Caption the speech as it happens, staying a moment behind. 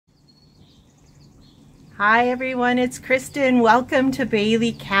Hi everyone, it's Kristin. Welcome to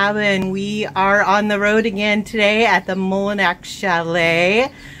Baley Cabin. We are on the road again today at the Mullinax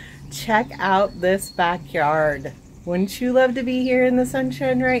Chalet. Check out this backyard. Wouldn't you love to be here in the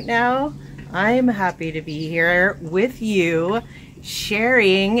sunshine right now? I'm happy to be here with you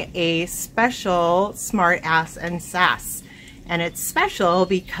sharing a special Smartass and Sass. And it's special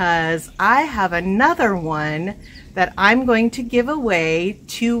because I have another one that I'm going to give away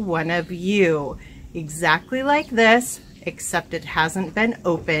to one of you. Exactly like this, except it hasn't been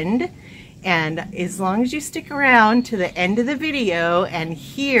opened. And as long as you stick around to the end of the video and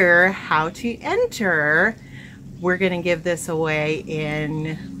hear how to enter, we're going to give this away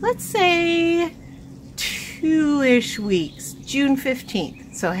in, let's say, 2-ish weeks, June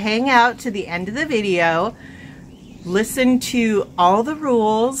 15th. So hang out to the end of the video, listen to all the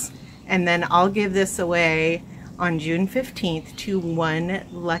rules, and then I'll give this away on June 15th to one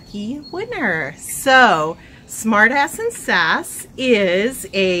lucky winner. So Smartass and Sass is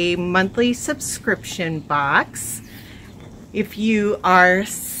a monthly subscription box. If you are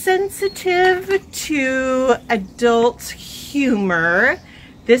sensitive to adult humor,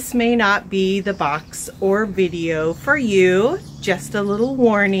 this may not be the box or video for you. Just a little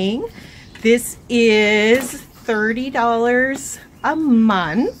warning. This is $30 a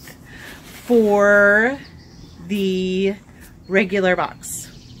month for the regular box,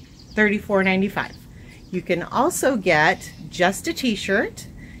 $34.95. You can also get just a t-shirt.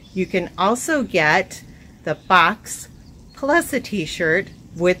 You can also get the box plus a t-shirt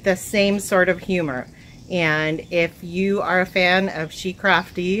with the same sort of humor. And if you are a fan of She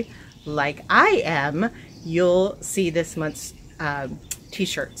Crafty like I am, you'll see this month's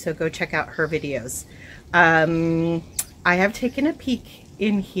t-shirt. So go check out her videos. I have taken a peek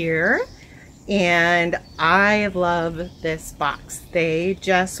in here, and I love this box. They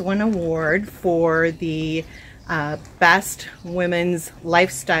just won an award for the best women's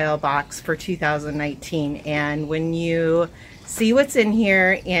lifestyle box for 2019. And when you see what's in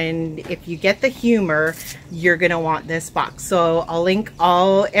here, and if you get the humor, you're gonna want this box. So I'll link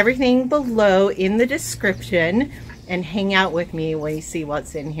everything below in the description, and hang out with me when you see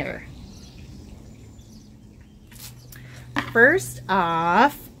what's in here. First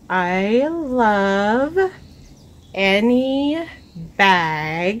off, I love any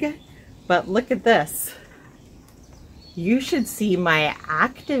bag, but look at this. You should see my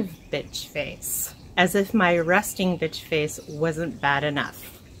active bitch face, as if my resting bitch face wasn't bad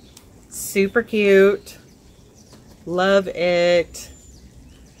enough. Super cute. Love it.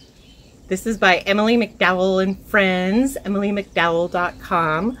 This is by Emily McDowell and Friends,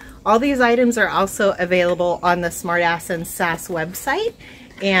 emilymcdowell.com. All these items are also available on the Smartass and Sass website.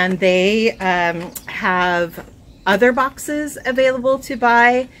 And they have other boxes available to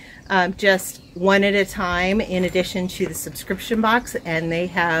buy, just one at a time, in addition to the subscription box. And they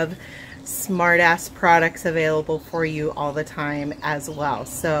have Smartass products available for you all the time as well.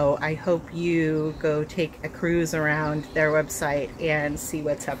 So I hope you go take a cruise around their website and see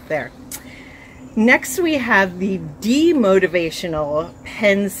what's up there. Next, we have the demotivational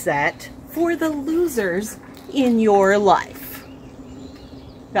pen set for the losers in your life.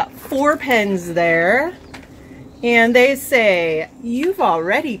 Got 4 pens there, and they say, you've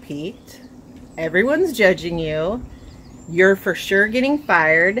already peaked, everyone's judging you, you're for sure getting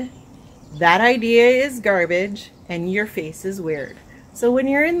fired, that idea is garbage, and your face is weird. So when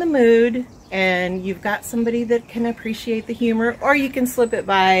you're in the mood and you've got somebody that can appreciate the humor, or you can slip it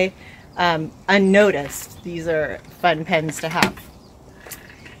by unnoticed, these are fun pens to have.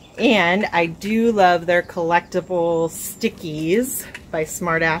 And I do love their collectible stickies by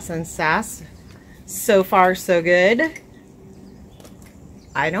Smartass and Sass. So far, so good.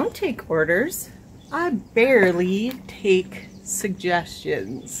 I don't take orders. I barely take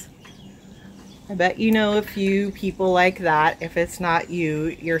suggestions. I bet you know a few people like that if it's not you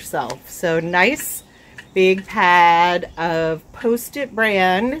yourself. So nice big pad of Post-it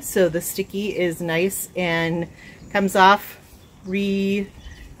brand. So the sticky is nice and comes off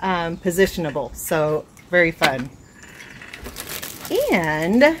positionable, so very fun.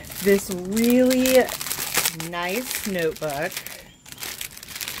 And this really nice notebook.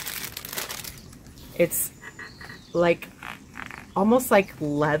 It's like almost like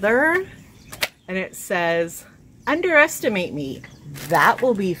leather, and it says, underestimate me, that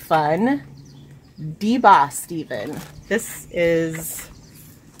will be fun, debossed even. This is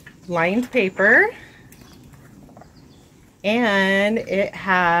lined paper, and it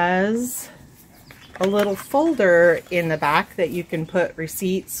has a little folder in the back that you can put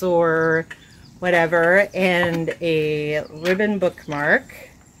receipts or whatever, and a ribbon bookmark.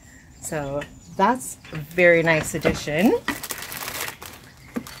 So that's a very nice addition.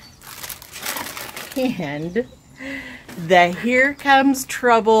 And the Here Comes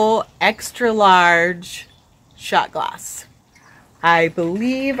Trouble extra large shot glass. I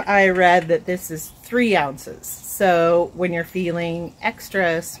believe I read that this is 3 ounces. So when you're feeling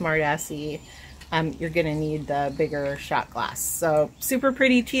extra smartassy, you're gonna need the bigger shot glass. So super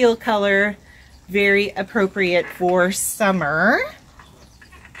pretty teal color, very appropriate for summer.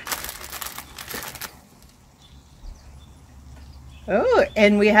 Oh,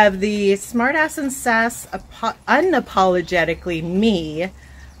 and we have the Smartass and Sass Unapologetically Me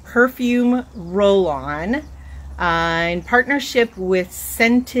perfume roll-on in partnership with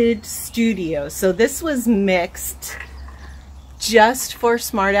Scented Studios. So this was mixed just for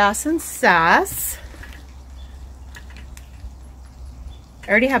Smartass and Sass. I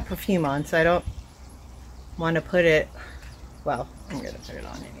already have perfume on, so I don't want to put it, well, I'm going to put it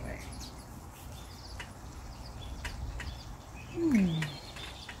on anyway.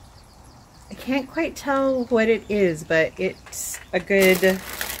 I can't quite tell what it is, but it's a good,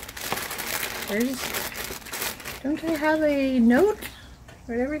 don't I have a note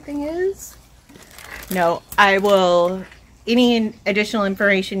what everything is? No, I will, any additional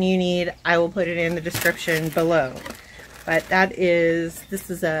information you need, I will put it in the description below. But that is, this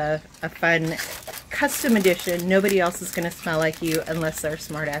is a fun custom edition. Nobody else is going to smell like you unless they're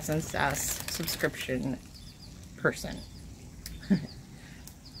Smartass and Sass subscription person.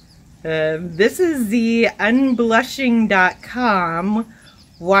 This is the unblushing.com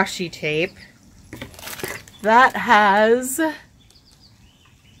washi tape that has the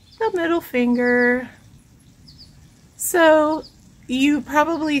middle finger. So you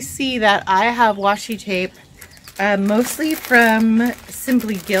probably see that I have washi tape mostly from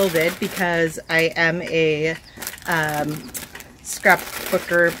Simply Gilded because I am a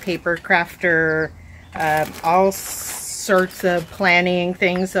scrapbooker, paper crafter, all sorts of planning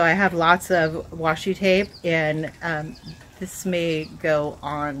things, so I have lots of washi tape, and this may go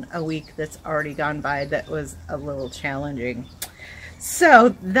on a week that's already gone by that was a little challenging.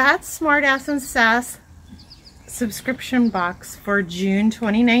 So that's Smartass and Sass subscription box for June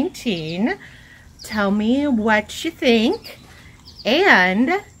 2019. Tell me what you think,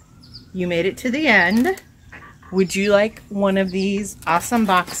 and you made it to the end. Would you like one of these awesome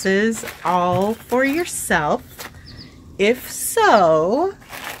boxes all for yourself? If so,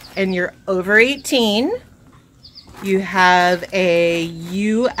 and you're over 18, you have a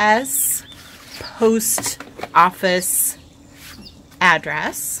U.S. Post Office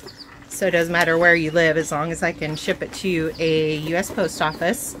address. So it doesn't matter where you live as long as I can ship it to a U.S. Post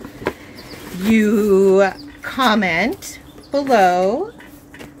Office. You comment below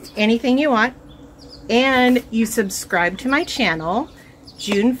anything you want, and you subscribe to my channel.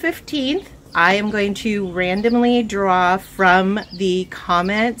 June 15th, I am going to randomly draw from the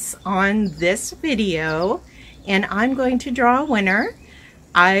comments on this video, and I'm going to draw a winner.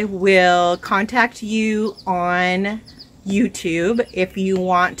 I will contact you on YouTube if you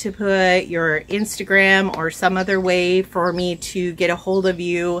want to put your Instagram or some other way for me to get a hold of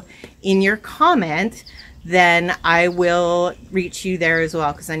you in your comment. Then I will reach you there as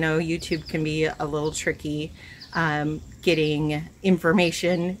well, because I know YouTube can be a little tricky getting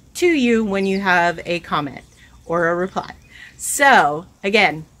information to you when you have a comment or a reply. So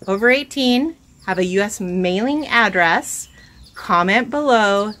again, over 18, have a U.S. mailing address, comment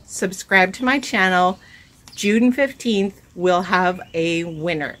below, subscribe to my channel. June 15th, we'll have a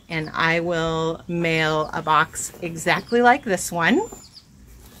winner, and I will mail a box exactly like this one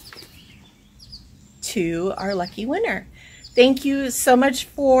to our lucky winner. Thank you so much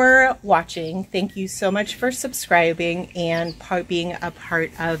for watching. Thank you so much for subscribing and being a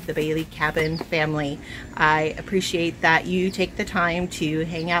part of the Baley Cabin family. I appreciate that you take the time to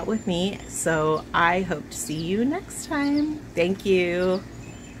hang out with me, so I hope to see you next time. Thank you.